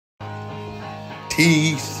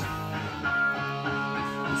teeth.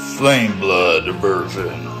 Flameblud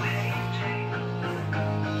version.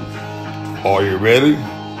 Are you ready?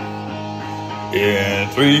 In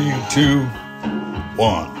 3, 2,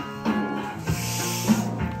 1.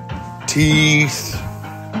 Teeth.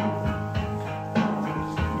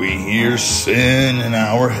 We hear sin in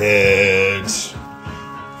our heads.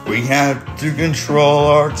 We have to control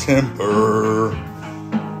our temper.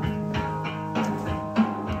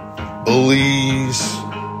 Bullies,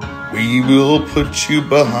 we will put you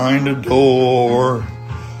behind a door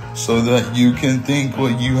so that you can think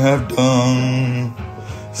what you have done.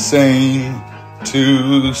 Same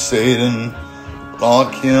to Satan,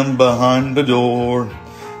 lock him behind the door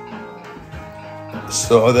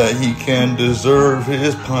so that he can deserve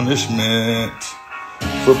his punishment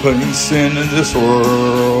for putting sin in this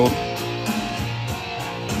world.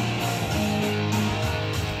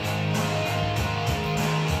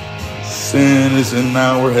 Sin is in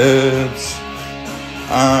our heads.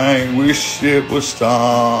 I wish it would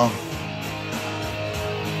stop.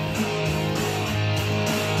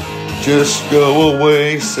 Just go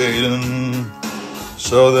away, Satan,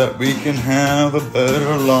 so that we can have a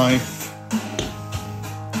better life.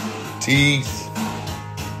 Teeth.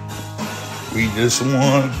 We just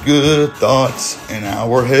want good thoughts in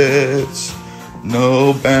our heads.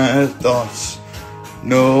 No bad thoughts.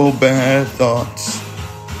 No bad thoughts.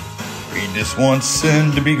 We just want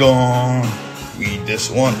sin to be gone. We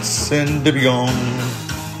just want sin to be gone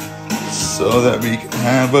so that we can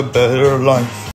have a better life.